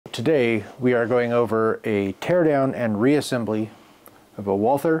Today we are going over a teardown and reassembly of a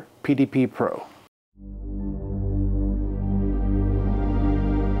Walther PDP Pro.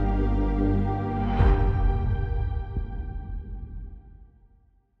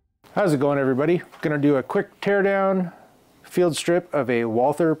 How's it going, everybody? Gonna do a quick teardown field strip of a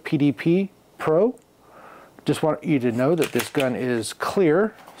Walther PDP Pro. Just want you to know that this gun is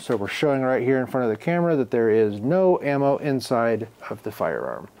clear, so we're showing right here in front of the camera that there is no ammo inside of the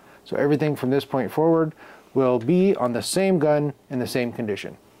firearm. So everything from this point forward will be on the same gun in the same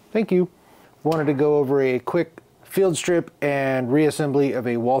condition. Thank you. Wanted to go over a quick field strip and reassembly of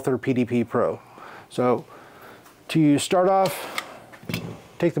a Walther PDP Pro. So to start off,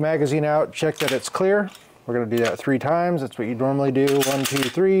 take the magazine out, check that it's clear. We're going to do that 3 times. That's what you normally do. 1, 2,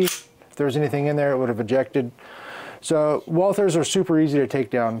 3. If there was anything in there, it would have ejected. So Walthers are super easy to take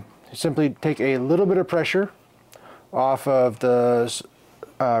down. You simply take a little bit of pressure off of the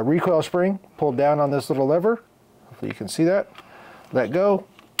recoil spring, pull down on this little lever. Hopefully you can see that. Let go,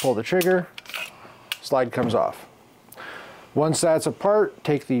 pull the trigger, slide comes off. Once that's apart,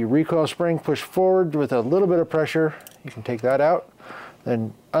 take the recoil spring, push forward with a little bit of pressure. You can take that out.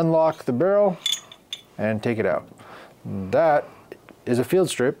 Then unlock the barrel and take it out. That is a field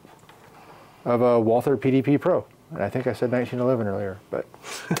strip of a Walther PDP Pro. And I think I said 1911 earlier, but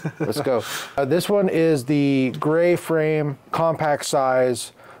let's go. This one is the gray frame, compact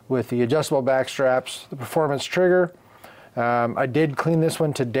size with the adjustable back straps, the performance trigger. I did clean this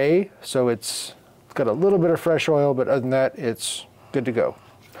one today, so it's got a little bit of fresh oil, but other than that, it's good to go.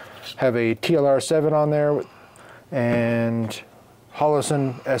 Have a TLR 7 on there and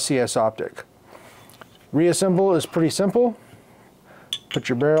Adolescent SCS optic. Reassemble is pretty simple. Put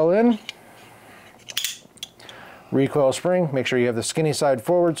your barrel in. Recoil spring, make sure you have the skinny side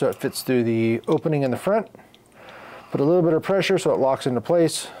forward so it fits through the opening in the front. Put a little bit of pressure so it locks into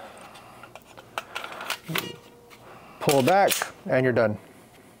place. Pull back and you're done.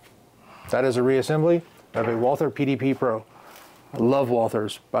 That is a reassembly of a Walther PDP Pro. I love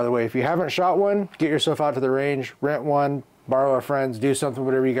Walthers. By the way, if you haven't shot one, get yourself out to the range, rent one, borrow a friend's, do something,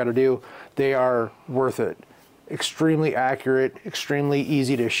 whatever you got to do. They are worth it. Extremely accurate, extremely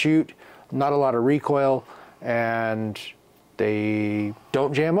easy to shoot, not a lot of recoil, and they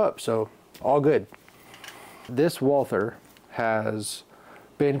don't jam up, so all good. This Walther has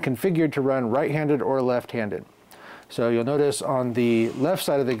been configured to run right-handed or left-handed. So you'll notice on the left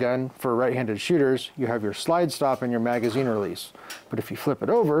side of the gun for right-handed shooters, you have your slide stop and your magazine release. But if you flip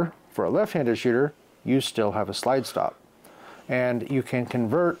it over for a left-handed shooter, you still have a slide stop. And you can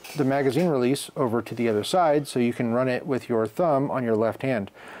convert the magazine release over to the other side so you can run it with your thumb on your left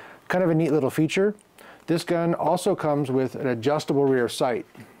hand. Kind of a neat little feature. This gun also comes with an adjustable rear sight.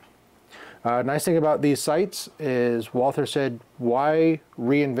 Nice thing about these sights is Walther said, why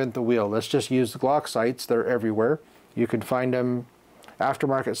reinvent the wheel? Let's just use the Glock sights. They're everywhere. You can find them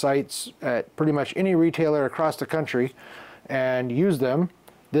aftermarket sights at pretty much any retailer across the country and use them.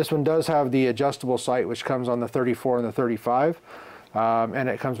 This one does have the adjustable sight, which comes on the 34 and the 35, and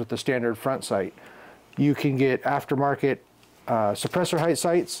it comes with the standard front sight. You can get aftermarket suppressor height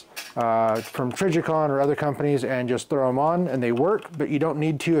sights from Trigicon or other companies and just throw them on and they work, but you don't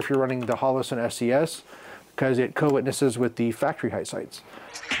need to if you're running the Adolescent SCS because it co-witnesses with the factory height sights.